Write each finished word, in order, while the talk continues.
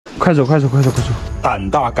快走，快走，快走，快走！胆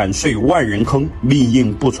大敢睡万人坑，命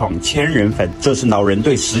硬不闯千人坟。这是老人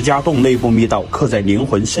对石家洞内部密道刻在灵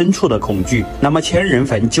魂深处的恐惧。那么千人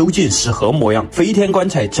坟究竟是何模样？飞天棺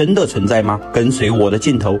材真的存在吗？跟随我的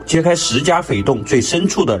镜头，揭开石家匪洞最深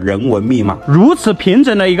处的人文密码。如此平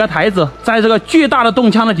整的一个台子，在这个巨大的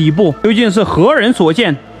洞腔的底部，究竟是何人所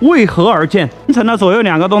建？为何而建？形成了左右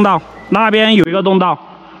2个洞道，那边有一个洞道，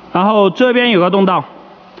然后这边有个洞道。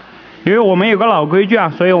因为我们有个老规矩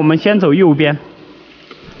啊，所以我们先走右边。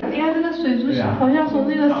你看这个水柱好像从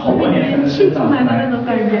那个石壁里面沁出来的那种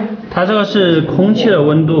感觉。它这个是空气的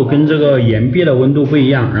温度跟这个岩壁的温度不一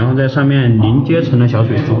样，然后在上面凝结成了小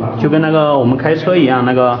水珠，就跟那个我们开车一样，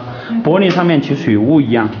那个玻璃上面起水雾一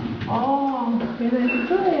样。哦，原来是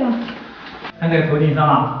这样。看在头顶上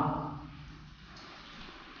了。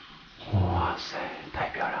哇塞，太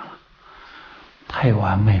漂亮了，太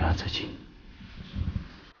完美了，这景。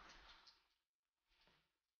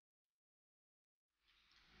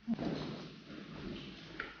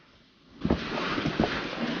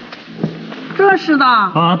这是的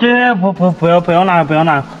啊，对，不要拿了，不要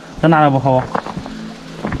拿了，这拿了不好。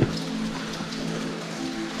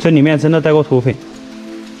这里面真的带过土匪。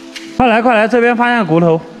快来快来，这边发现骨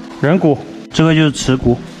头，人骨，这个就是耻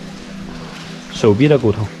骨，手臂的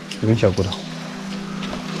骨头，这根小骨头。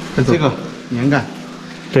这个年感。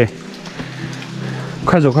对，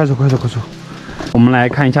快走快走快走快走。我们来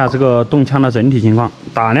看一下这个洞腔的整体情况，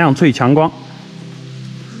打亮最强光。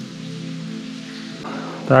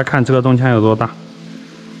大家看这个洞腔有多大？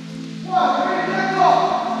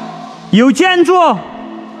有建筑！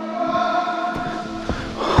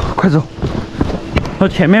快走！我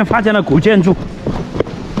前面发现了古建筑，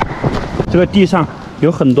这个地上有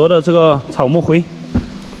很多的这个草木灰，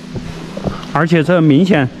而且这明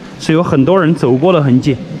显是有很多人走过的痕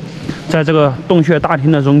迹，在这个洞穴大厅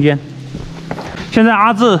的中间。现在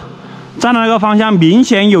阿志站的那个方向明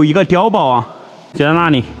显有一个碉堡啊，就在那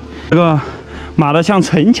里，这个码的像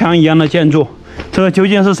城墙一样的建筑，这个究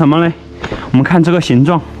竟是什么呢？我们看这个形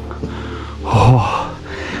状，哇，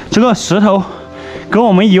这个石头跟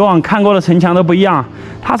我们以往看过的城墙都不一样，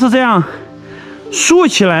它是这样竖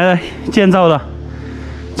起来的建造的，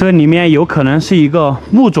这个里面有可能是一个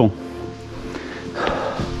墓冢，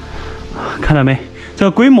看到没？这个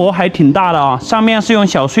规模还挺大的啊，上面是用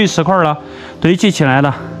小碎石块了堆砌起来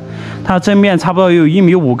的，它正面差不多有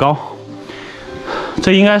1.5米高，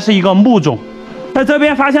这应该是一个墓冢。在这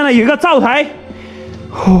边发现了有一个灶台，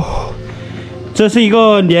这是一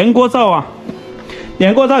个连锅灶啊，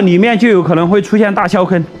连锅灶里面就有可能会出现大硝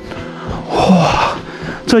坑。哇，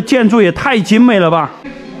这建筑也太精美了吧！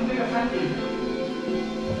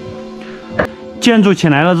建筑起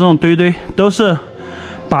来的这种堆堆都是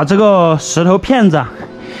把这个石头片子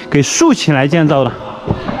给竖起来建造的。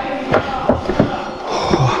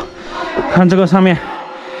哇，看这个上面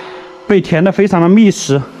被填的非常的密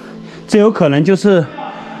实。这有可能就是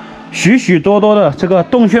许许多多的这个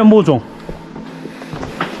洞穴墓冢，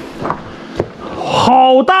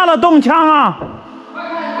好大的洞腔啊！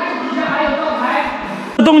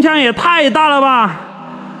洞腔也太大了吧！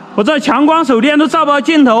我这强光手电都照不到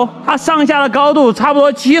尽头，它上下的高度差不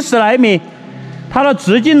多70来米，它的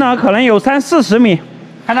直径呢可能有30-40米。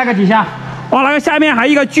看那个底下，哇，那个下面还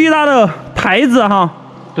有一个巨大的台子哈。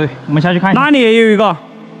对，我们下去看一下。那里也有一个，我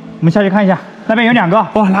们下去看一下。那边有2个，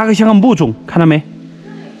哇，那个像个墓冢，看到没？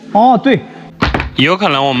哦，对，有可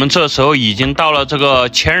能我们这时候已经到了这个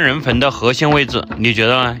千人坟的核心位置，你觉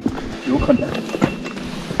得呢？有可能。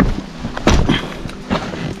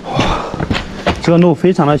哇，这个路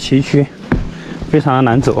非常的崎岖，非常的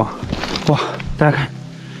难走啊！哇，大家看，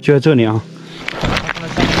就在这里啊！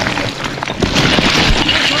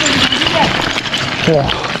哇，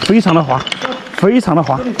非常的滑，非常的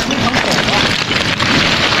滑。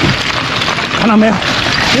看到没有？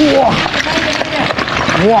哇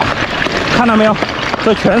哇，看到没有？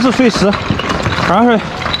这全是碎石，然后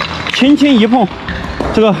轻轻一碰，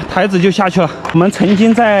这个台子就下去了。我们曾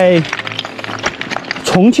经在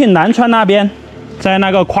重庆南川那边，在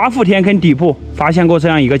那个夸父天坑底部发现过这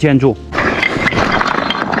样一个建筑。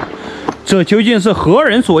这究竟是何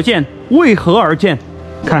人所建？为何而建？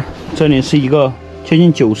看，这里是一个接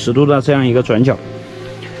近90度的这样一个转角，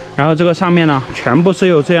然后这个上面呢，全部是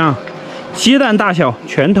有这样鸡蛋大小、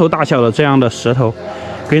拳头大小的这样的石头，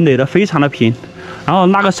给垒得非常的平。然后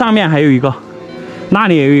那个上面还有一个，那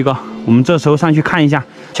里也有一个。我们这时候上去看一下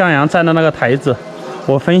向阳站的那个台子，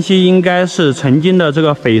我分析应该是曾经的这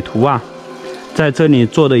个匪徒啊，在这里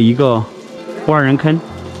做的一个万人坑，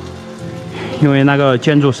因为那个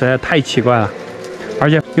建筑实在太奇怪了，而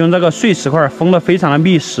且用这个碎石块封得非常的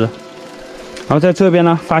密实。然后在这边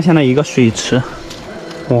呢，发现了一个水池，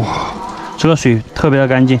哇，这个水特别的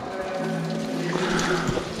干净。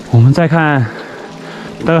我们再看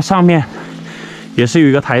那个上面，也是有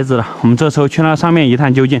一个台子的。我们这时候去那上面一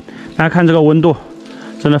探究竟。大家看这个温度，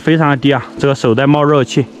真的非常的低啊，这个手在冒热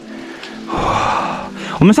气。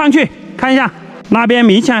我们上去看一下，那边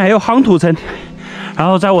明显还有夯土层，然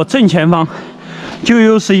后在我正前方，就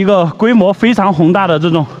又是一个规模非常宏大的这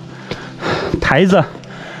种台子。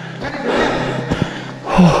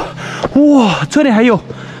哇，这里还有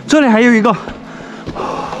一个，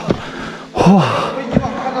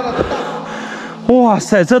哇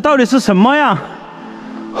塞，这到底是什么呀？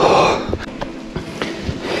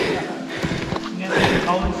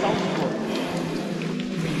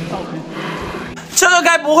这个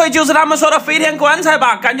该不会就是他们说的飞天棺材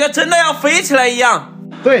吧？感觉真的要飞起来一样。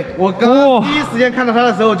对，我刚刚第一时间看到它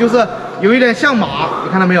的时候，就是有一点像马，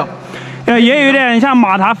你看到没有？也有点像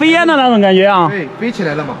马踏飞燕的那种感觉啊。对，飞起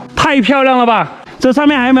来了嘛。太漂亮了吧！这上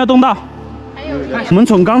面还有没有动到？还有。我们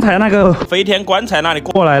从刚才那个飞天棺材那里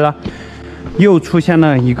过来了，又出现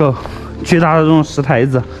了一个巨大的这种石台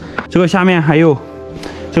子。这个下面还有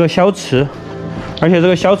这个消池，而且这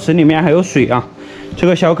个消池里面还有水啊。这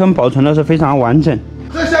个小坑保存的是非常完整。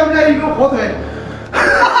这像不像一根火腿？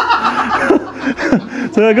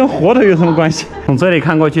这个跟火腿有什么关系？从这里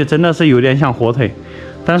看过去，真的是有点像火腿，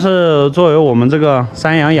但是作为我们这个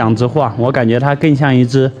山羊养殖户啊，我感觉它更像一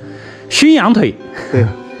只熏羊腿。对，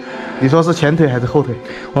你说是前腿还是后腿？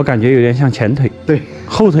我感觉有点像前腿。对，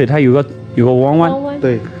后腿它有个弯弯。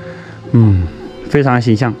对，非常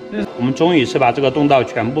形象。我们终于是把这个洞道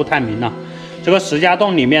全部探明了。这个石家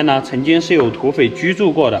洞里面呢，曾经是有土匪居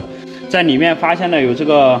住过的，在里面发现了有这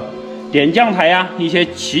个点将台呀，一些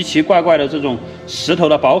奇奇怪怪的这种石头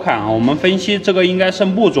的宝坎啊。我们分析这个应该是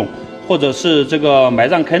墓冢，或者是这个埋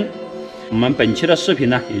葬坑。我们本期的视频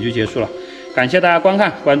呢也就结束了，感谢大家观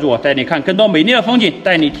看，关注我，带你看更多美丽的风景，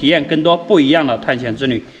带你体验更多不一样的探险之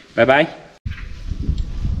旅。拜拜。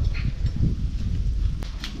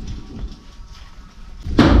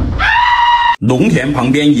农田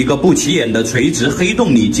旁边一个不起眼的垂直黑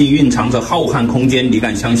洞里，竟蕴藏着浩瀚空间，你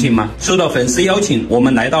敢相信吗？受到粉丝邀请，我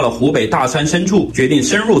们来到了湖北大山深处，决定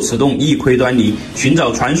深入此洞，一窥端倪，寻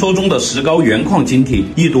找传说中的石膏原矿晶体，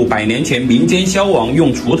一睹100年前民间消亡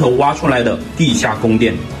用锄头挖出来的地下宫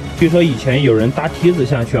殿。据说以前有人搭梯子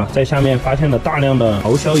下去啊，在下面发现了大量的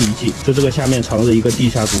咆哮遗迹，就这个下面藏着一个地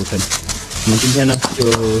下古城。我们今天呢就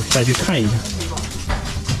下去看一下。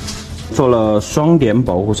做了双点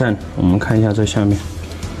保护站，我们看一下这下面，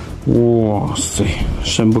哇塞，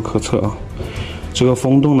深不可测啊！这个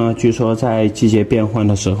风洞呢，据说在季节变换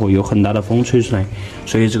的时候有很大的风吹出来，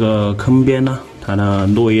所以这个坑边呢，它的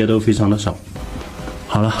落叶都非常的少。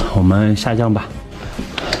好了，我们下降吧。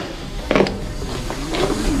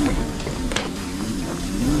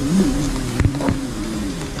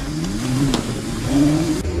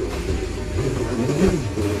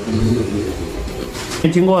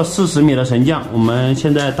经过40米的沉降，我们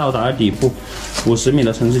现在到达了底部，50米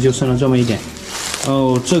的层次就剩了这么一点。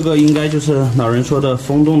哦，这个应该就是老人说的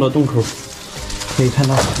风洞的洞口，可以看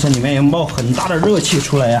到这里面有冒很大的热气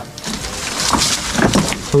出来呀。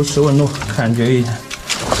抽湿温度，感觉一下。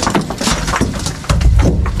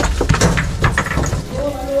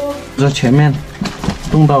这前面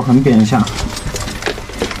洞道很扁下，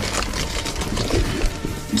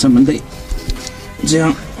咱们得这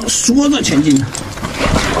样缩着前进。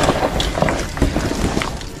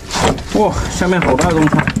哇，下面好大的洞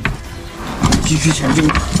口，继续前进。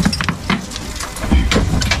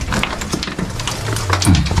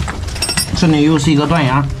这里又是一个断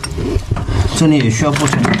崖，这里也需要布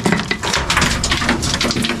层。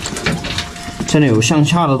这里有向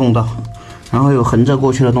下的洞道，然后有横着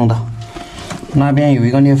过去的洞道，那边有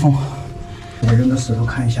一个裂缝。来扔个石头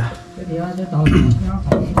看一下。这里啊，这岛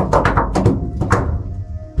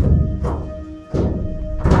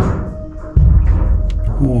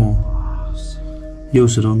哇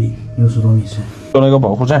，60多米深。做了一个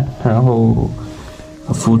保护站，然后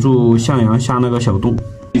辅助向阳下那个小洞，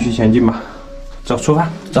继续前进吧。走，出发，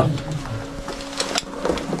走。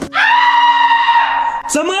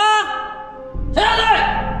怎么了？小队，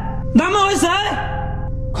哪么回事？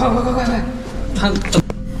快！他怎？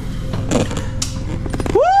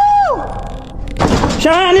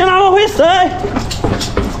向阳，你哪么回事？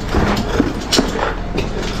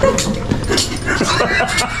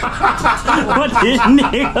我顶你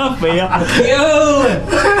个肺啊！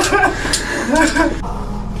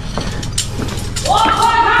我快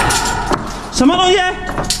看，什么东西？这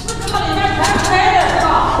里面全是黑的，是吧？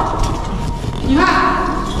你看，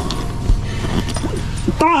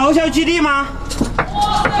大咆哮基地吗？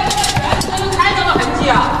哇，对，全是开凿的痕迹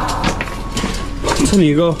啊！这里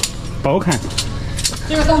一个宝坎，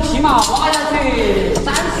这个洞起码挖下去30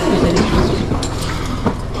米深。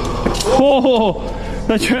嚯，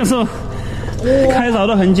那全是开凿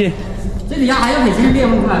的痕迹。这底下还有很深的裂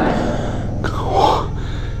缝出来了。哇，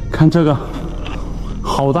看这个，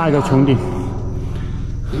好大一个穹顶。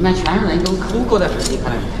你们全是人工抠过的痕迹，看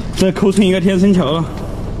来。这抠成一个天生桥了。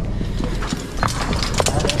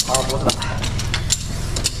不是。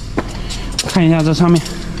看一下这上面，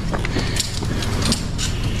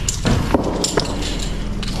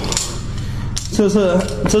这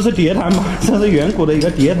是叠坛吧？这是远古的一个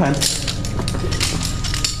叠坛，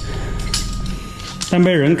但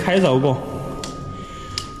被人开凿过，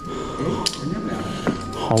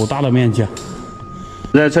好大的面积啊！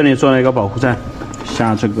在这里做了一个保护站，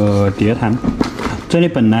下这个叠坛。这里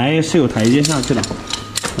本来是有台阶下去的，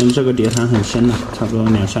这个叠坛很深了，差不多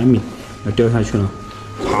2、3米，要掉下去了，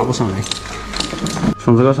爬不上来。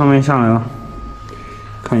从这个上面下来了，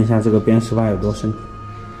看一下这个边石坝有多深。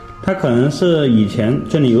它可能是以前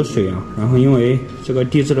这里有水啊，然后因为这个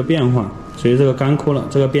地质的变化，所以这个干枯了，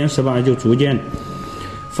这个边石坝就逐渐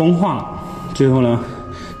风化了。最后呢，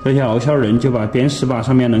这些鳌肖人就把边石坝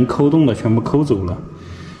上面能抠洞的全部抠走了，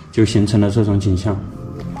就形成了这种景象。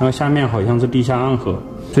然后下面好像是地下暗河，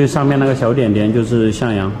最上面那个小点点就是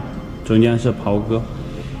向阳，中间是袍哥。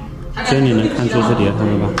这里能看出是叠滩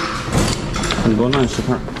了吧？很多乱石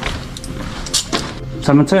块。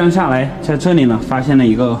咱们这样下来，在这里呢发现了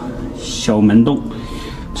一个小门洞，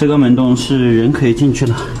这个门洞是人可以进去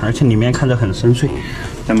的，而且里面看着很深邃。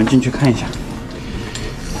咱们进去看一下。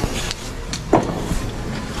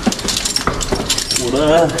我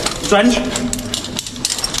的专利，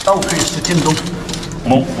倒退式进洞，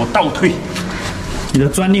猛虎倒退。你的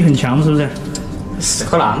专利很强，是不是？屎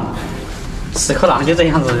壳郎，屎壳郎就这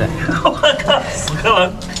样子的。我靠，屎壳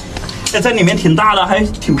郎！哎，这里面挺大的，还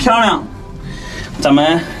挺漂亮。咱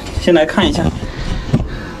们先来看一下，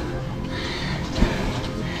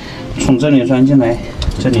从这里钻进来，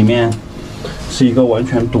这里面是一个完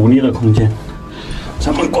全独立的空间。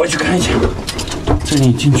咱们过去看一下，这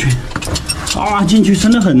里进去，啊，进去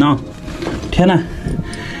深得很呐！天哪，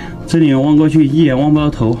这里望过去一眼望不到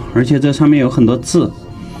头，而且这上面有很多字，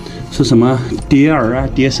是什么蝶儿啊、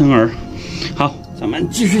蝶生儿。好，咱们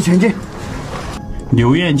继续前进。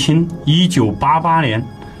刘彦清1988年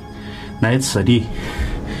来此地，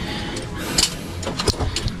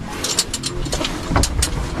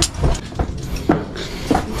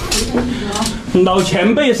老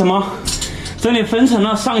前辈什么？这里分成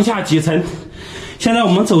了上下几层，现在我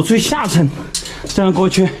们走最下层，这样过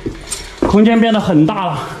去，空间变得很大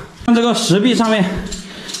了。看这个石壁上面，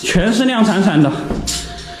全是亮闪闪的，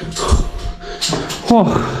嚯！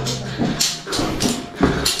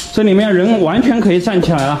这里面人完全可以站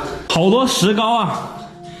起来了，好多石膏啊！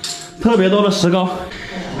特别多的石膏，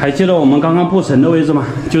还记得我们刚刚布层的位置吗？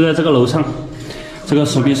就在这个楼上，这个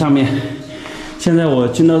石壁上面。现在我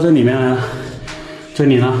进到这里面来了，这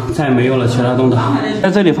里呢再也没有了其他洞的。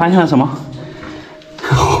在这里发现了什么？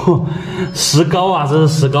石膏啊，这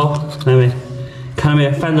是石膏，看到没？看到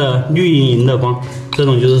没？泛着绿莹莹的光，这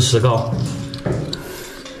种就是石膏。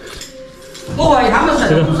我怀疑他们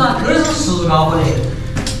是路上都是石膏的。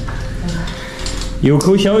有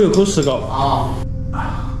口小有口石膏啊。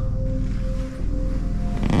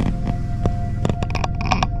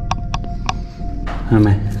看到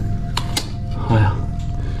没？哎呀，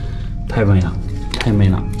太美了，太美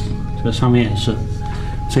了！这上面也是，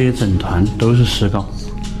这一整团都是石膏，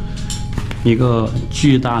一个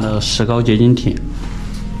巨大的石膏结晶体。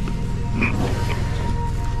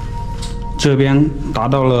这边达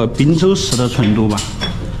到了滨州石的纯度吧？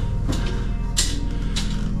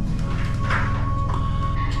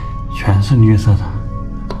全是绿色的。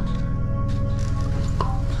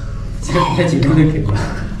这镜头都给了。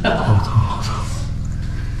好丑！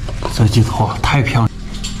这镜头太漂亮。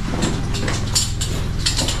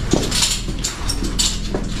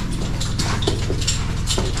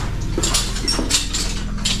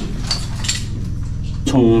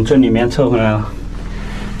从这里面撤回来了，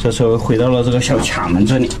这时候回到了这个小卡门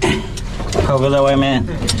这里。涛哥在外面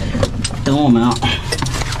等我们啊，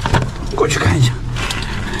过去看一下。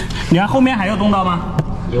你看后面还有洞道吗？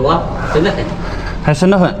有啊，深得很。还深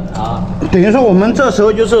得很啊！等于说我们这时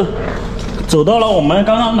候就是走到了我们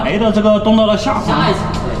刚刚来的这个洞道的下方。下一层，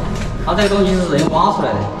对，它这个东西是人挖出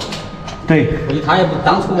来的。对。估计他也不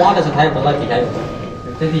当初挖的时候，他也不知道底下有洞，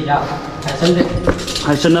这底下还深的。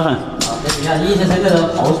还深得很。这底下一层深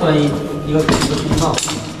的刨出来一个通道。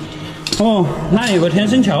哦，那有个天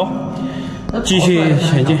生桥，继续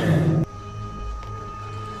前进。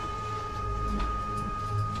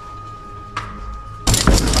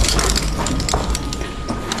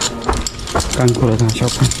干枯的大小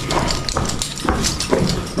坑，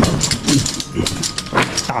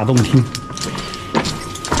大洞厅。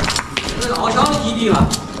这是老乡的基地了。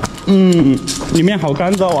里面好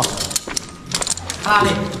干燥啊。看那里，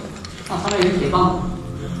上面有铁棒。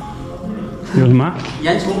有什么？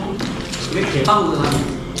烟囱，有铁棒子上面。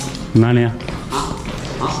哪里啊？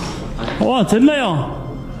啊！哇，真的哟！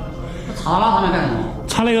插那上面干什么？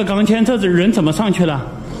插了一个钢钎，这人怎么上去的？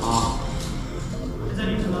啊！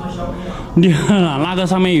你看啊，那个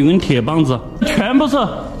上面有根铁棒子，全部是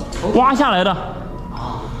挖下来的。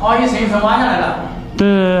哦，一层一层挖下来的。对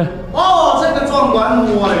对对。哦，这个壮观，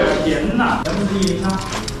我的天哪！这不是叶明山。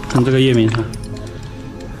看这个叶明山。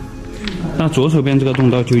那左手边这个洞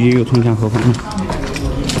道究竟又通向何方呢？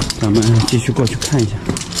咱们继续过去看一下。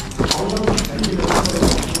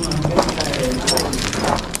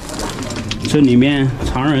这里面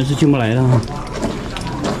常人是进不来的啊。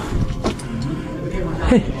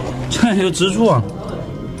嘿，这还有蜘蛛网。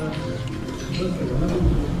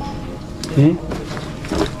哎，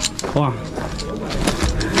哇！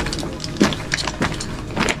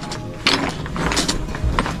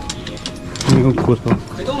那个骨头。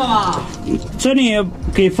没动了吗？这里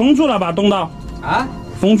给封住了吧？洞道。啊？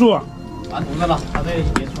封住了。完犊子了，它这里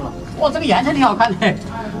结束了。哇，这个颜色挺好看的。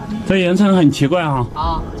这颜色很奇怪哈。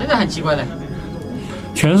啊，真的很奇怪的。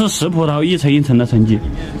全是石葡萄，一层一层的沉积。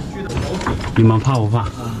你们怕不怕？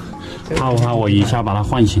怕不怕？我一下把它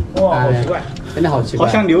唤醒。哇，好奇怪，真的好奇怪。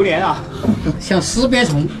好像榴莲啊，像识别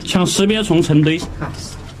虫，像识别虫成堆，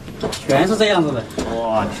全是这样子的。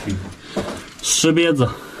我去，识别子。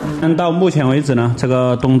到目前为止呢，这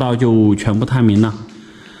个洞道就全部探明了。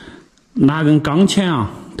那根钢钎啊，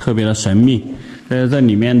特别的神秘。在这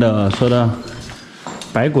里面的说的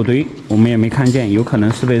白骨堆，我们也没看见，有可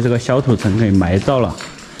能是被这个消土层给埋到了。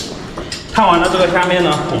看完了这个下面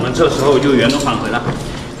呢，我们这时候就原路返回了，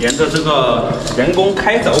沿着这个人工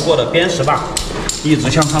开凿过的边石坝一直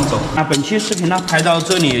向上走。那本期视频呢，拍到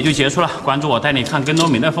这里也就结束了。关注我，带你看更多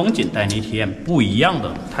美丽风景，带你体验不一样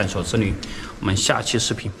的探索之旅。我们下期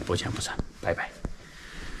视频不见不散，拜拜。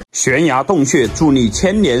悬崖洞穴伫立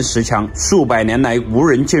千年石墙，数百年来无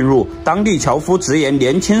人进入。当地樵夫直言，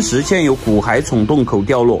年轻时见有骨骸从洞口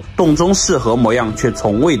掉落，洞中是何模样却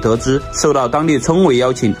从未得知。受到当地村委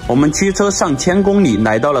邀请，我们驱车上千公里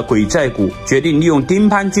来到了鬼寨谷，决定利用钉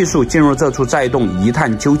攀技术进入这处寨洞一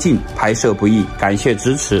探究竟。拍摄不易，感谢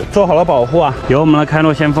支持。做好了保护啊，由我们的开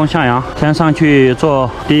路先锋向阳先上去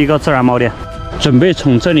做第一个自然锚点，准备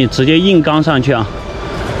从这里直接硬刚上去啊。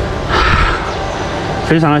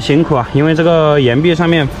非常的辛苦啊，因为这个岩壁上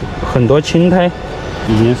面很多青苔，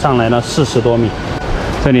已经上来了40多米，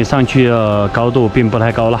这里上去的高度并不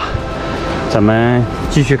太高了，咱们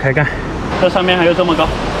继续开干。这上面还有这么高，哇！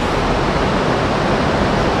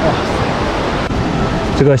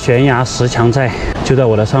这个悬崖石墙寨就在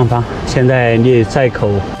我的上方，现在离寨口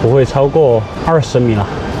不会超过20米了。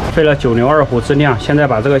费了9牛2虎之力啊，现在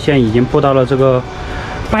把这个线已经布到了这个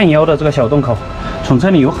半腰的这个小洞口，从这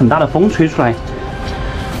里有很大的风吹出来。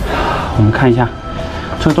我们看一下，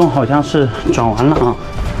这个洞好像是转完了啊！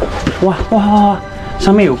哇哇哇！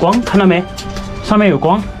上面有光，看到没？上面有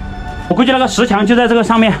光，我估计那个石墙就在这个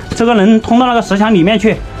上面，这个能通到那个石墙里面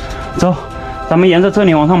去。走，咱们沿着这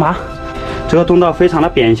里往上爬。这个洞道非常的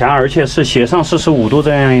扁狭，而且是斜上45度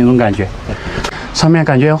这样一种感觉。上面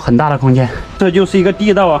感觉有很大的空间，这就是一个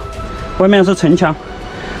地道啊，外面是城墙。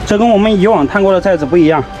这跟我们以往探过的寨子不一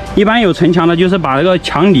样，一般有城墙的就是把这个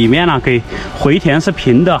墙里面呢给回填是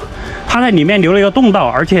平的，它在里面留了一个洞道，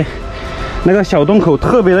而且那个小洞口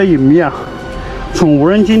特别的隐秘啊，从无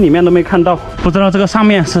人机里面都没看到，不知道这个上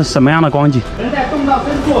面是什么样的光景。人在洞道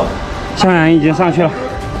深处，向阳已经上去了，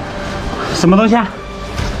什么东西啊？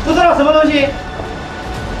不知道什么东西，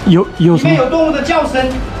有里什么？面有动物的叫声，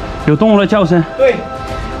有动物的叫声，对，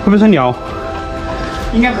会不会是鸟？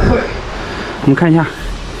应该不会。我们看一下，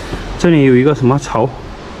这里有一个什么巢，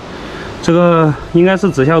这个应该是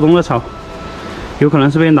紫啸东的巢，有可能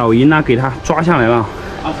是被老鹰啊给它抓下来了。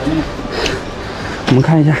我们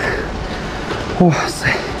看一下，哇塞，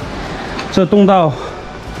这洞道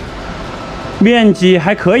面积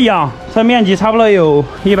还可以啊，这面积差不多有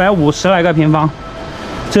150来个平方。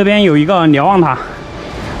这边有一个瞭望塔，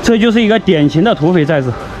这就是一个典型的土匪寨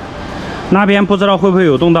子。那边不知道会不会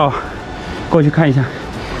有洞道，过去看一下。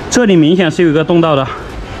这里明显是有一个洞道的，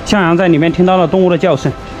向阳在里面听到了动物的叫声。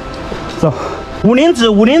走，武林子，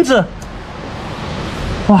武林子。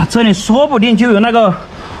哇，这里说不定就有那个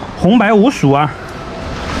红白五鼠啊！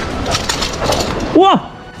哇，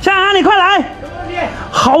向阳你快来！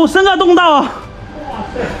好深个洞道啊！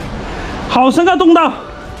好深个洞道！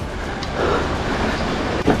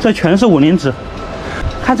这全是武林子。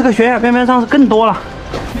看这个悬崖边边上是更多了。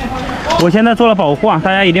我现在做了保护啊，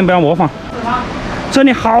大家一定不要模仿。这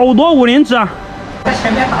里好多武林子啊！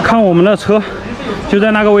看我们的车就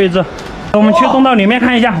在那个位置，我们去洞道里面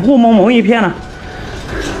看一下，雾蒙蒙一片了。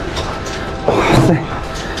哇塞，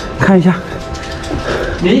看一下，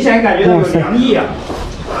明显感觉到有凉意啊！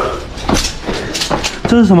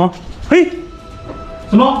这是什么？嘿，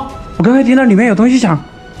什么？我刚才听到里面有东西响，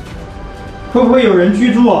会不会有人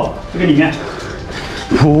居住哦？这个里面？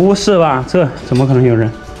不是吧？这怎么可能有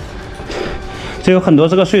人？这有很多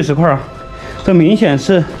这个碎石块啊，这明显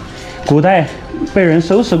是古代被人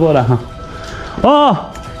收拾过的哈。哦，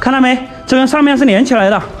看到没？这跟上面是连起来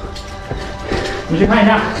的。你去看一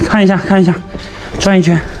下，看一下，看一下，转一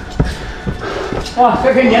圈。哇，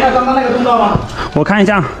这可以连到刚刚那个洞道吗？我看一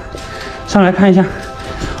下，上来看一下。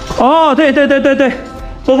哦，对，这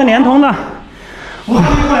是连通的。哇，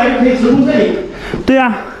过来就可以直通这里。对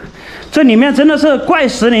呀、这里面真的是怪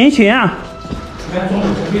石嶙峋啊！原来中午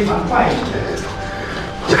是非常快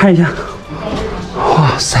的。看一下，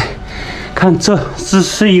哇塞，看这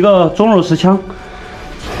是一个钟乳石枪，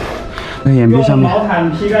那眼壁上面毛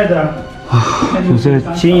毯披盖着啊，有这个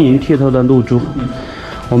晶莹剔透的露珠。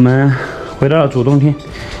我们回到了主洞厅，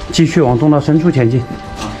继续往洞道深处前进。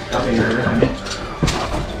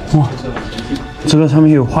哇，这个上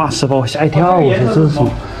面有化石，把我吓一跳！我说这是什么？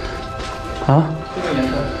啊？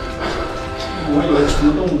我以为什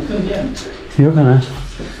么动物粪便。有可能。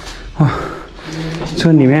哇，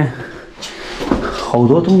这里面好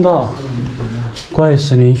多洞道，怪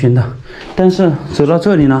石嶙峋的。但是走到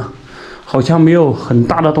这里呢，好像没有很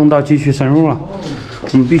大的洞道继续深入了。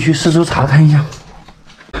我们必须四处查看一下。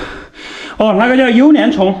哦，那个叫幽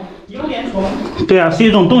莲虫。幽莲虫。对啊，是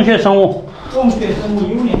一种洞穴生物。洞穴生物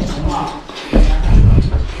幽莲虫啊。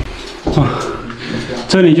啊，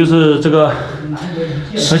这里就是这个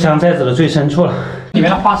石墙寨子的最深处了。里面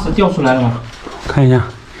的化石掉出来了吗？看一下。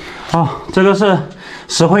哦，这个是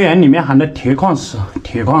石灰岩里面含的铁矿石，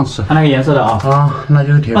它那个颜色的啊。啊，那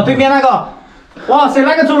就是铁。哦，对面那个，哇塞，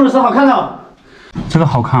那个钟乳石好看的。这个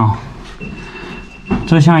好看哦，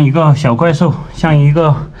这像一个小怪兽，像一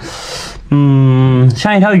个，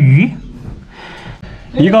像一条鱼。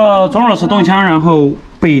一个钟乳石洞腔，然后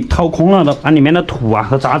被掏空了的，把里面的土啊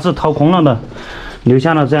和杂质掏空了的，留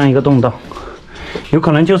下了这样一个洞道，有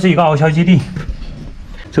可能就是一个翱翔基地。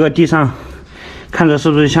这个地上看着是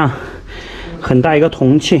不是像很大一个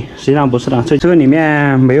铜器？实际上不是的，这个里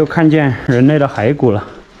面没有看见人类的骸骨了，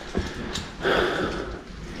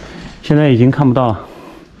现在已经看不到了。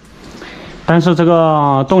但是这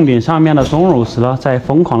个洞顶上面的钟乳石呢，在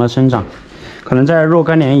疯狂的生长，可能在若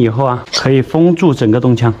干年以后啊，可以封住整个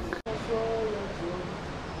洞腔。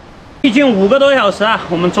历经5个多小时啊，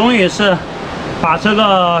我们终于是把这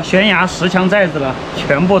个悬崖石墙寨子了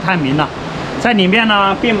全部探明了。在里面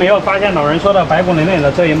呢，并没有发现老人说的白骨累累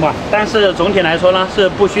的这一幕，但是总体来说呢，是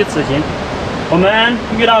不虚此行。我们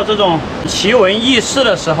遇到这种奇闻异事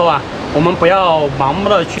的时候啊，我们不要盲目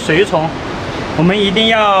的去随从，我们一定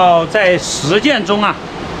要在实践中啊，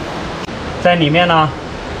在里面呢，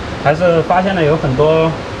还是发现了有很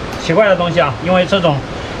多奇怪的东西啊，因为这种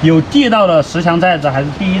有地道的石墙寨子还是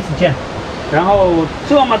第一次见，然后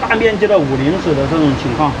这么大面积的武林子的这种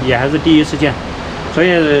情况也还是第一次见。所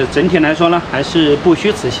以整体来说呢，还是不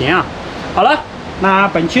虚此行啊。好了，那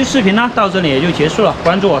本期视频呢到这里也就结束了。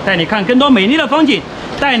关注我，带你看更多美丽的风景，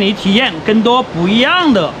带你体验更多不一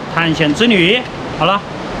样的探险之旅。好了，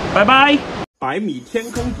拜拜。100米天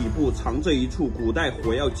坑底部藏着一处古代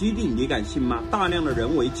火药基地，你敢信吗？大量的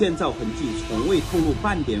人为建造痕迹从未透露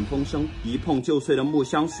半点风声，一碰就碎的木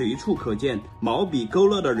箱随处可见，毛笔勾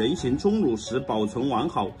勒的人形钟乳石保存完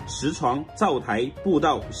好，石床、灶台、步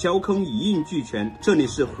道、削坑一应俱全。这里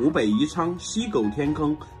是湖北宜昌西狗天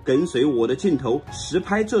坑，跟随我的镜头实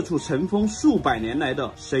拍这处尘封数百年来的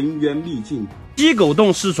深渊秘境。西狗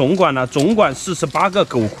洞是总管呢，总管48个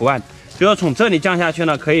狗窟案。只要从这里降下去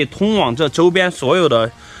呢，可以通往这周边所有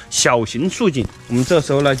的小型竖井。我们这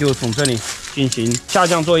时候呢，就从这里进行下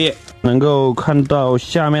降作业，能够看到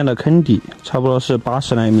下面的坑底，差不多是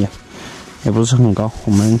80来米，也不是很高。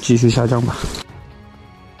我们继续下降吧。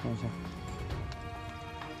看一下，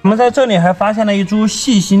我们在这里还发现了一株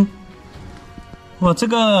细心。哇，这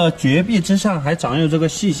个绝壁之上还长有这个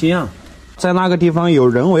细心啊！在那个地方有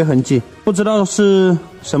人为痕迹，不知道是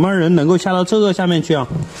什么人能够下到这个下面去啊？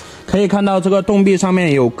可以看到这个洞壁上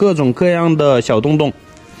面有各种各样的小洞洞，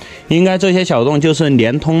应该这些小洞就是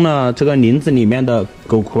连通了这个林子里面的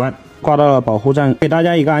狗窟案。挂到了保护站，给大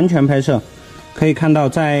家一个安全拍摄。可以看到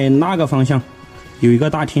在那个方向有一个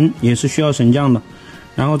大厅，也是需要升降的。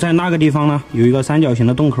然后在那个地方呢，有一个三角形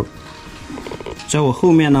的洞口。在我后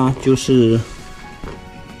面呢，就是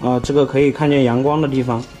这个可以看见阳光的地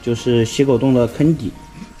方就是西狗洞的坑底，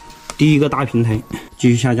第一个大平台，继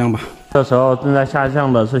续下降吧。这时候正在下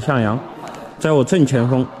降的是向阳，在我正前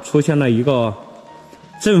方出现了一个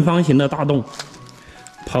正方形的大洞，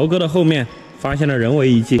袍哥的后面发现了人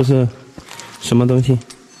为遗迹，这是什么东西？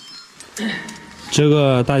这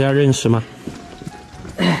个大家认识吗？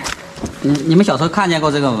你们小时候看见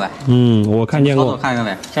过这个没？我看见过。看过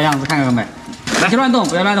没？小样子看过没？别乱动，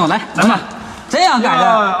不要乱动，来嘛，这样改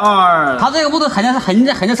的。它这个木头好像是横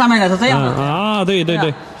在上面的，是这样的。对对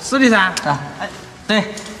对，是的噻。对。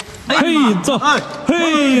嘿走，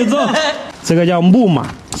嘿走，这个叫木马，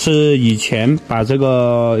是以前把这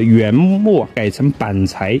个原木改成板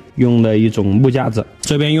材用的一种木架子。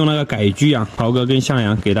这边用那个改锯啊，豪哥跟向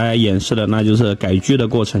阳给大家演示的，那就是改锯的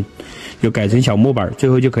过程，就改成小木板，最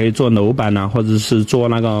后就可以做楼板啊，或者是做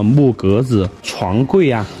那个木格子、床柜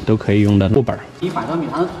啊，都可以用的木板。100多米，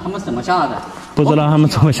他们怎么下来的？不知道他们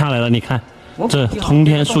怎么下来的，你看。这通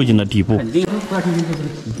天竖井的底部，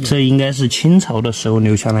这应该是清朝的时候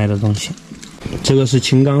留下来的东西。这个是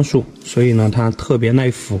青钢树，所以呢它特别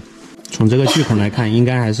耐腐。从这个锯孔来看，应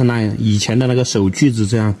该还是那以前的那个手锯子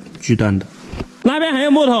这样锯断的。那边还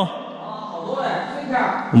有木头。好多嘞，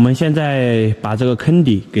我们现在把这个坑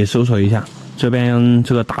底给搜索一下，这边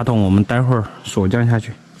这个大洞我们待会儿锁降下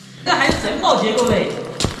去。这还是榫卯结构嘞。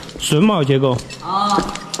榫卯结构啊，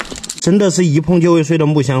真的是一碰就会碎的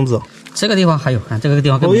木箱子。这个地方还有，看这个地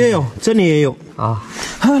方也有，这里也有啊。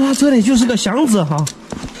那这里就是个箱子哈，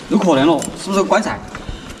有可能哦，是不是棺材？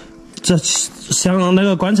这像那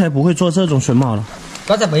个棺材不会做这种榫卯了，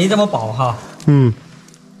棺材没这么薄哈。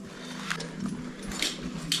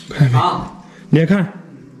看没？你看，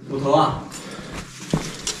骨头啊！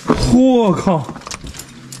我靠！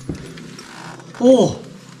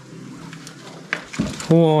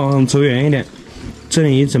走远一点，这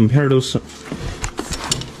里一整片都是。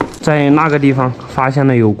在那个地方发现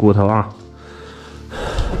了有骨头啊，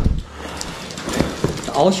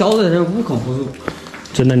熬削的这无孔不入，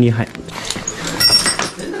真的厉害。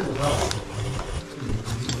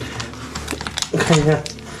看一下，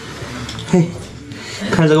嘿，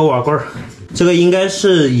看这个瓦罐，这个应该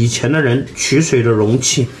是以前的人取水的容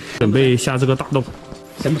器。准备下这个大洞，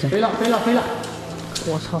深不深？飞了！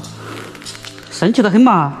我操，神奇的很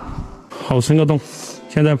嘛！好深个洞，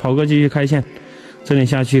现在跑哥继续开线。这里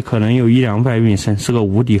下去可能有100-200米深，是个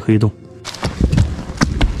无底黑洞。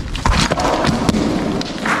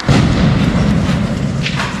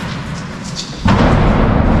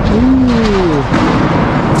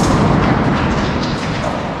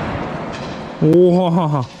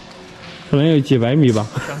哇，可能有几百米吧，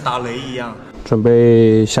像打雷一样。准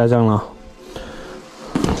备下降了，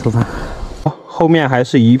出发。后面还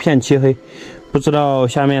是一片漆黑，不知道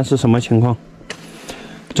下面是什么情况。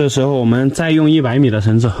这时候我们再用100米的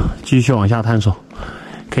绳子继续往下探索，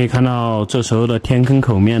可以看到这时候的天坑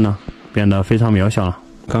口面呢变得非常渺小了。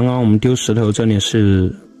刚刚我们丢石头，这里是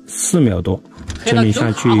4秒多，这里下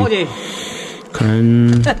去可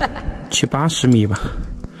能70-80米吧。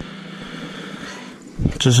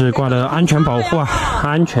这是挂的安全保护啊，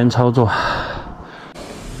安全操作。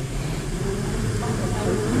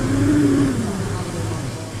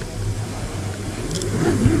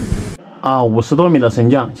50多米的绳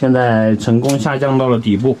降，现在成功下降到了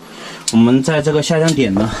底部。我们在这个下降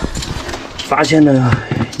点呢，发现了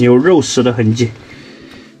有肉食的痕迹，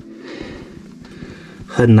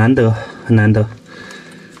很难得，很难得。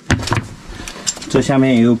这下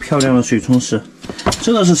面也有漂亮的水冲石，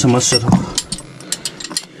这个是什么石头？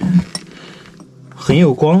很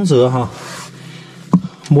有光泽哈，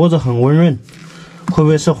摸着很温润，会不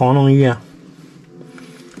会是黄龙玉啊？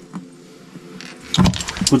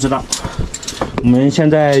不知道。我们现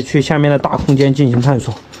在去下面的大空间进行探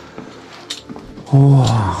索。哇，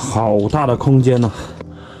好大的空间呢，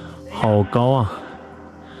好高啊！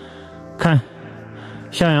看，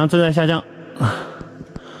向阳正在下降，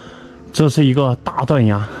这是一个大断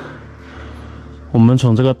崖。我们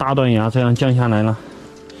从这个大断崖这样降下来了，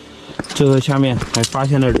这个下面还发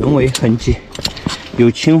现了人为痕迹，有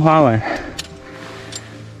青花丸。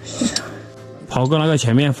跑过那个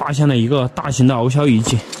前面发现了一个大型的凹削遗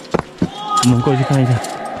迹。我们过去看一下，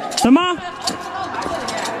什么？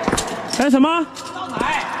哎，什么？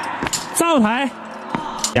灶台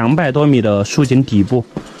，200多米的竖井底部，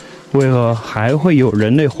为何还会有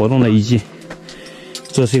人类活动的遗迹？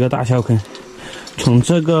这是一个大削坑，从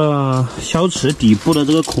这个消池底部的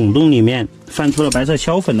这个孔洞里面泛出了白色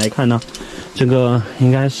硝粉来看呢，这个应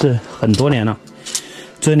该是很多年了。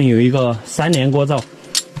这里有一个3连锅灶，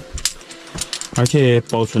而且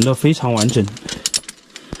保存的非常完整。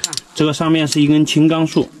这个上面是一根青钢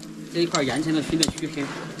树，这一块岩层的熏得黢黑，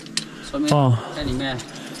说明在里面。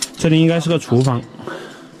这里应该是个厨房，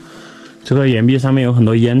这个岩壁上面有很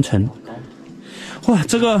多烟尘。哇，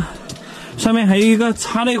这个上面还有一个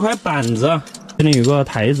插了一块板子，这里有个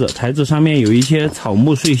台子，台子上面有一些草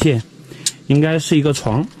木碎屑，应该是一个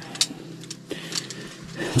床。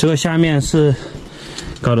这个下面是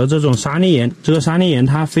搞的这种沙砾岩，这个沙砾岩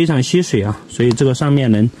它非常吸水啊，所以这个上面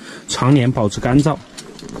能常年保持干燥，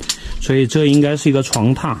所以这应该是一个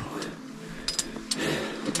床榻。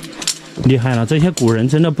厉害了，这些古人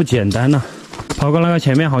真的不简单呐！跑过那个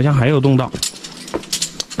前面好像还有洞道，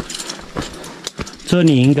这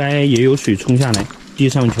里应该也有水冲下来，地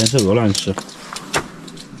上全是鹅卵石。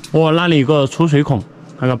哇，那里有个出水孔，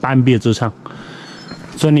那个半壁之上，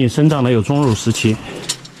这里生长的有钟乳石漆，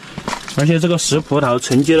而且这个石葡萄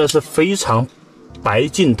沉积的是非常白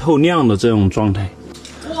净透亮的这种状态。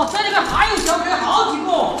哇，这里面还有小坑好几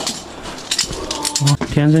个。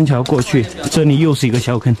天生桥过去，这里又是一个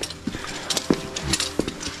小坑。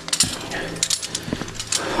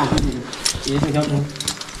也是小坑。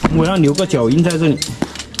我要留个脚印在这里，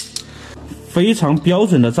非常标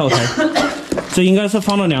准的灶台。这应该是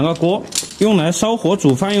放了2个锅，用来烧火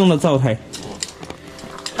煮饭用的灶台。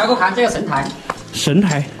快给我看这个神台。神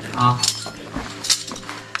台啊！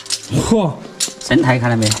嚯！神台看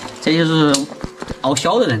到没？这就是熬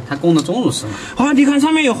硝的人，他供的钟乳石嘛。哇，你看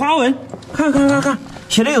上面有花纹，看，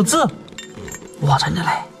写的有字。哇，真的嘞！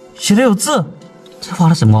写的有字，这画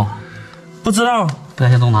的什么？不知道。不要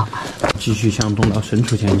向东了，继续向洞道深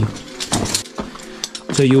处前进。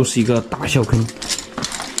这又是一个大小坑，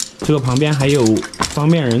这个旁边还有方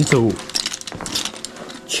便人走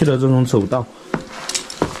砌的这种走道。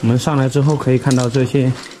我们上来之后可以看到这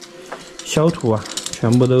些削土啊，全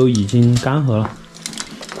部都已经干涸了，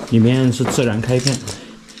里面是自然开片。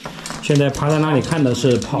现在趴在那里看的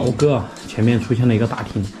是跑哥，前面出现了一个大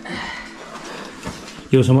厅。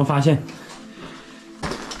有什么发现？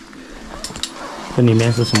这里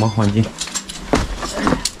面是什么环境？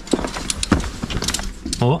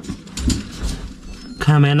哦，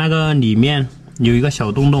看到没？那个里面有一个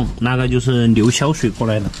小洞洞，那个就是流消水过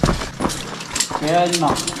来的。天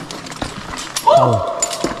哪！哦，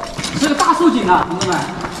是个大竖井啊，同志们。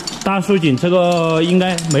大竖井这个应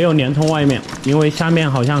该没有连通外面，因为下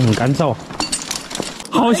面好像很干燥。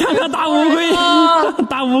好像个大乌龟，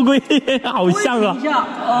大乌龟，好像啊！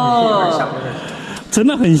哦。真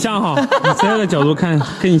的很像哈，你这个角度看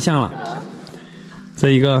更像了。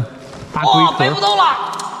这一个大龟壳，背不动了。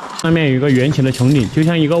上面有一个圆形的穹顶，就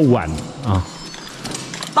像一个碗啊。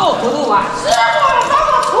到处都碗，师傅放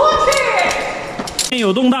我出去！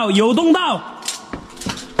有洞道，有洞道。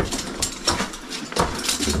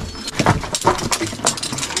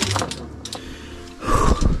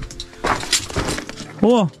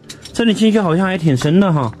哦，这里进去好像还挺深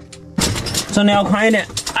的哈，真的要宽一点。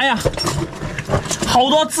哎呀！好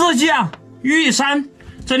多字迹啊！玉山，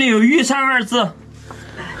这里有玉山2字。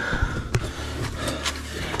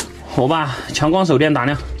我把强光手电打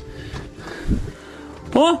亮。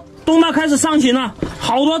哦，洞道开始上行了，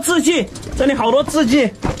好多字迹，这里好多字迹，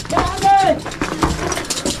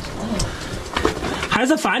还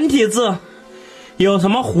是繁体字。有什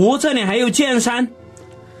么湖？这里还有剑山。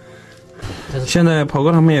现在跑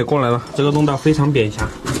哥他们也过来了，这个洞道非常扁狭，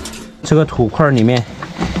这个土块里面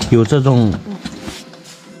有这种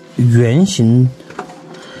圆形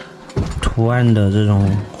图案的这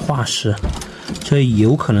种化石，这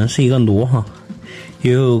有可能是一个螺哈，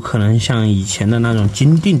也有可能像以前的那种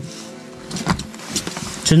金锭。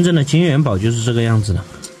真正的金元宝就是这个样子的。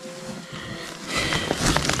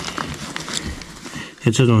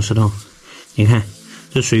就这种石头，你看，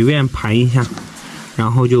这随便排一下，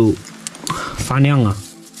然后就发亮了，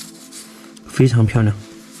非常漂亮。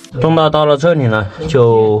洞道到了这里呢，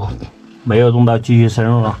就没有洞道继续深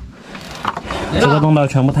入了。这个洞道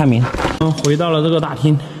全部探明。回到了这个大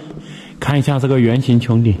厅，看一下这个圆形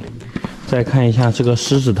穹顶，再看一下这个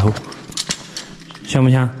狮子头，像不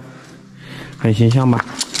像？很形象吧？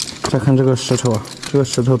再看这个石头啊，这个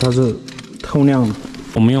石头它是透亮的。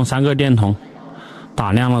我们用3个电筒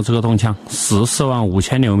打亮了这个洞腔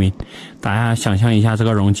，145000流明。大家想象一下这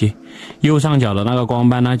个容积，右上角的那个光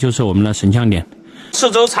斑呢，就是我们的神像点。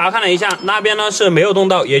四周查看了一下，那边呢是没有洞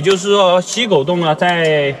道，也就是说西狗洞呢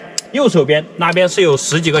在右手边，那边是有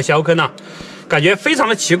10几个小坑啊，感觉非常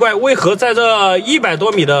的奇怪，为何在这100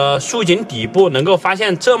多米的竖井底部能够发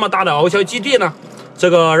现这么大的鳌鸮基地呢？这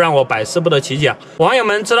个让我百思不得其解啊！网友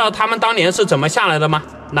们知道他们当年是怎么下来的吗？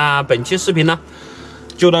那本期视频呢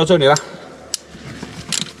就到这里了，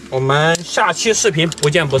我们下期视频不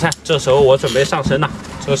见不散。这时候我准备上身了，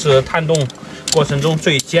这是探洞过程中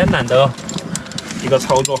最艰难的一个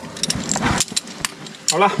操作。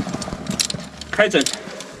好了，开整。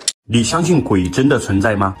你相信鬼真的存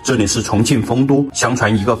在吗？这里是重庆丰都，相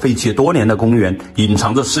传一个废弃多年的公园，隐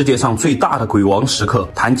藏着世界上最大的鬼王时刻。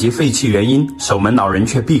谈及废弃原因，守门老人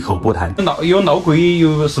却闭口不谈。有闹鬼，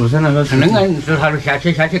有是不是那个？那个就是他下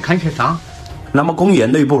去看去上。那么公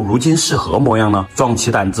园内部如今是何模样呢？壮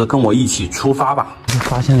起胆子，跟我一起出发吧！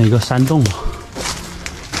发现了一个山洞。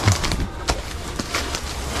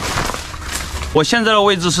我现在的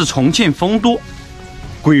位置是重庆丰都。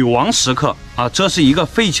鬼王时刻啊，这是一个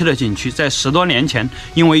废弃的景区，在10多年前，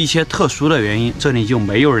因为一些特殊的原因，这里就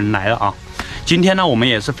没有人来了啊。今天呢，我们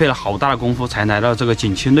也是费了好大的功夫才来到这个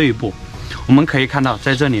景区内部。我们可以看到，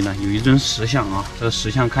在这里呢有一尊石像啊，这个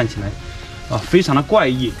石像看起来非常的怪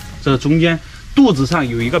异。这中间肚子上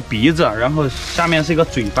有一个鼻子，然后下面是一个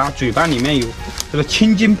嘴巴，嘴巴里面有这个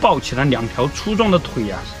青筋暴起的2条粗壮的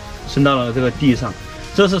腿啊，伸到了这个地上。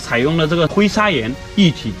这是采用了这个灰砂岩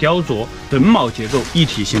一体雕琢人毛结构一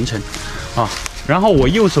体形成啊。然后我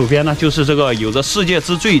右手边呢就是这个有着世界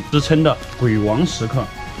之最之称的鬼王石刻。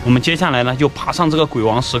我们接下来呢就爬上这个鬼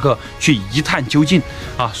王石刻去一探究竟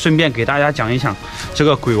啊，顺便给大家讲一讲这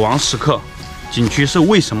个鬼王石刻景区是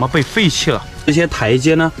为什么被废弃了。这些台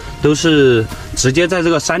阶呢都是直接在这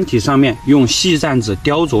个山体上面用细毡子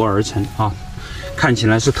雕琢而成啊，看起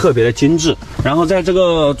来是特别的精致。然后在这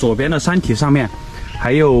个左边的山体上面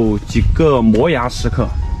还有几个摩崖石刻，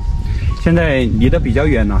现在离得比较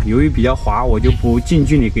远了，由于比较滑，我就不近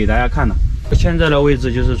距离给大家看了。现在的位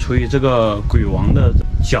置就是处于这个鬼王的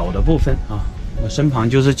脚的部分啊，我身旁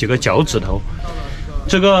就是几个脚趾头。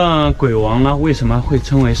这个鬼王呢，为什么会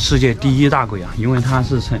称为世界第1大鬼啊？因为它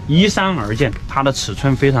是依山而建，它的尺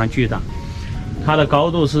寸非常巨大，它的高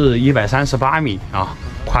度是138米啊，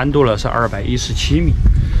宽度呢是217米。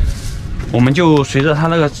我们就随着它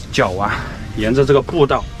那个脚啊，沿着这个步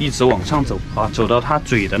道一直往上走啊，走到它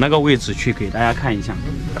嘴的那个位置去给大家看一下。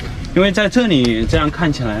因为在这里这样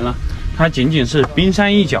看起来呢，它仅仅是冰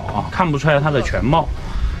山一角啊，看不出来它的全貌，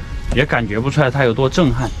也感觉不出来它有多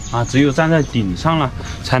震撼啊。只有站在顶上了，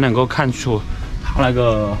才能够看出它那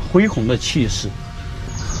个恢宏的气势。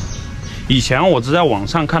以前我只在网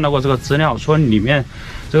上看到过这个资料，说里面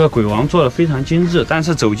这个鬼王做的非常精致，但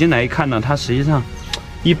是走进来一看呢，它实际上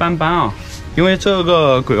一般般啊。因为这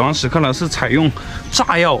个鬼王石刻呢是采用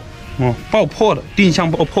炸药爆破的定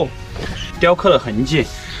向爆破，雕刻的痕迹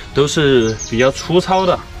都是比较粗糙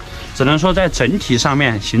的，只能说在整体上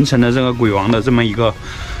面形成了这个鬼王的这么一个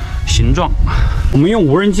形状。我们用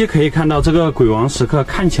无人机可以看到这个鬼王石刻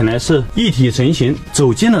看起来是一体成型，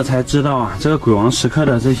走近了才知道啊，这个鬼王石刻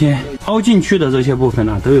的这些凹进去的这些部分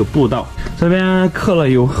呢都有步道。这边刻了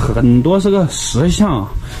有很多这个石像，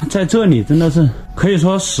在这里真的是可以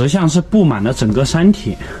说石像是布满了整个山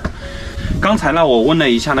体。刚才呢我问了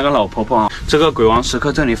一下那个老婆婆啊，这个鬼王石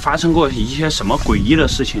刻这里发生过一些什么诡异的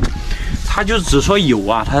事情，她就只说有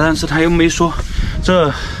啊，但是她又没说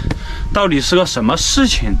这到底是个什么事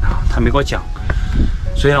情啊，她没给我讲。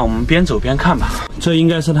所以呢，我们边走边看吧。这应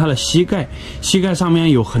该是他的膝盖，膝盖上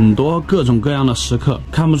面有很多各种各样的石刻，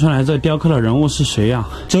看不出来这雕刻的人物是谁啊。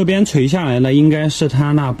这边垂下来的应该是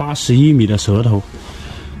他那81米的舌头，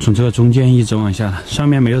从这个中间一直往下的，上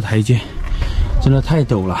面没有台阶，真的太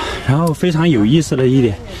陡了。然后非常有意思的一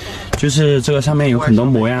点，就是这个上面有很多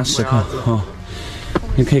摩崖石刻啊，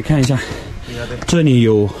你可以看一下，这里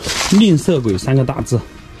有“吝啬鬼”3个大字，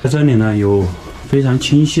在这里呢有非常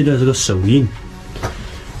清晰的这个手印。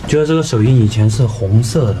就是这个手印以前是红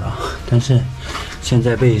色的，但是现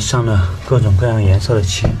在被上了各种各样颜色的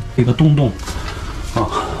漆。一个洞洞啊，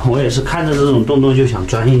我也是看着这种洞洞就想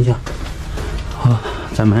钻一下。好，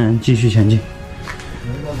咱们继续前进。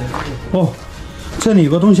哦，这里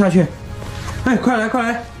有个洞下去。哎，快来快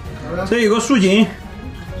来，这里有个竖井。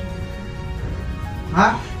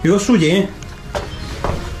啊？有个竖井。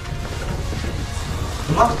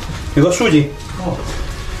什么？有个竖井。哦。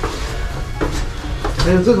还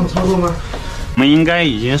有这种操作吗？我们应该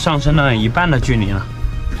已经上升了一半的距离了。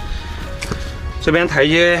这边台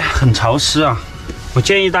阶很潮湿啊，我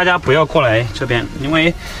建议大家不要过来这边，因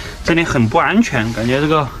为这里很不安全，感觉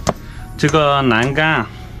这个栏杆啊，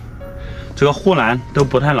这个护栏都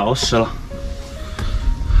不太牢实了，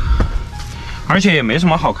而且也没什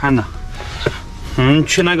么好看的。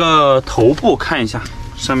去那个头部看一下，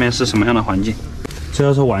上面是什么样的环境。这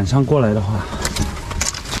要是晚上过来的话，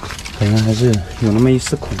可能还是有那么一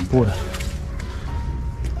丝恐怖的。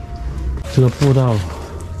这个步道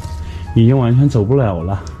已经完全走不了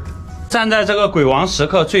了。站在这个鬼王石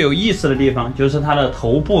刻最有意思的地方，就是它的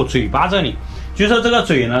头部嘴巴这里。据说这个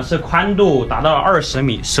嘴呢是宽度达到20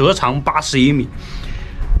米，舌长81米。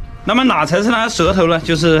那么哪才是它的舌头呢？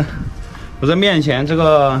就是我这面前这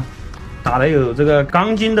个打的有这个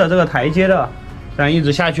钢筋的这个台阶的，这样一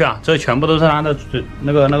直下去啊，这全部都是它的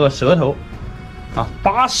那个舌头啊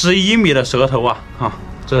，81米的舌头啊，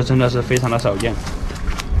这真的是非常的少见。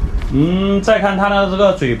再看它的这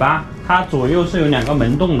个嘴巴，它左右是有2个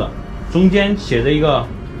门洞的，中间写着一个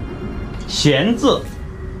“闲”字，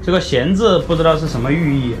这个“闲”字不知道是什么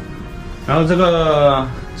寓意。然后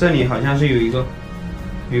这里好像是有一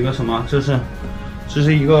个什么，这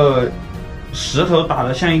是一个石头打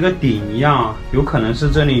的像一个鼎一样啊，有可能是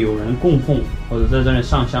这里有人供奉或者在这里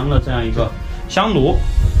上香的这样一个香炉，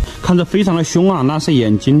看着非常的凶啊，那是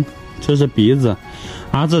眼睛，这是鼻子。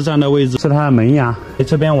这站的位置是它的门牙，在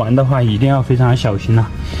这边玩的话一定要非常的小心啊！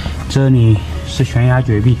这里是悬崖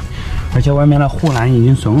绝壁，而且外面的护栏已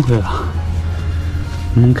经损毁了。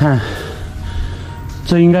我们看，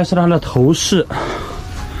这应该是它的头饰，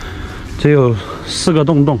这有4个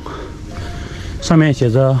洞，上面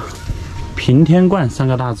写着“平天观”3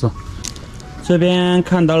个大字。这边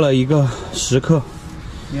看到了一个石刻，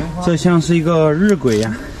这像是一个日晷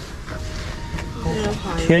呀，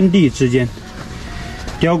天地之间。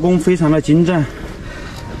雕工非常的精湛，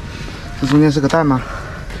这中间是个蛋吗？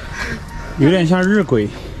有点像日晷。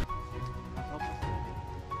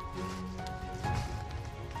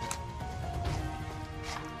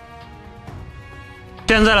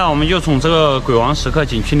现在呢，我们就从这个鬼王石刻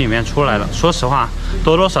景区里面出来了。说实话，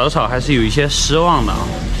多多少少还是有一些失望的啊，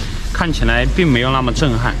看起来并没有那么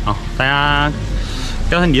震撼啊。大家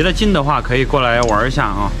要是离得近的话，可以过来玩一下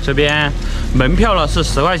啊。这边门票呢是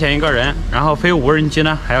10块钱一个人，然后飞无人机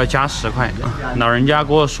呢还要加10块。老人家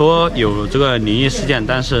跟我说有这个灵异事件，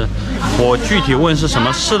但是我具体问是什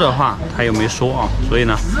么事的话，他又没说啊。所以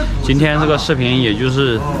呢，今天这个视频也就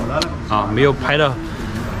是没有拍的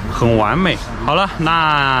很完美。好了，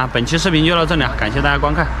那本期视频就到这里了，感谢大家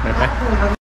观看，拜拜。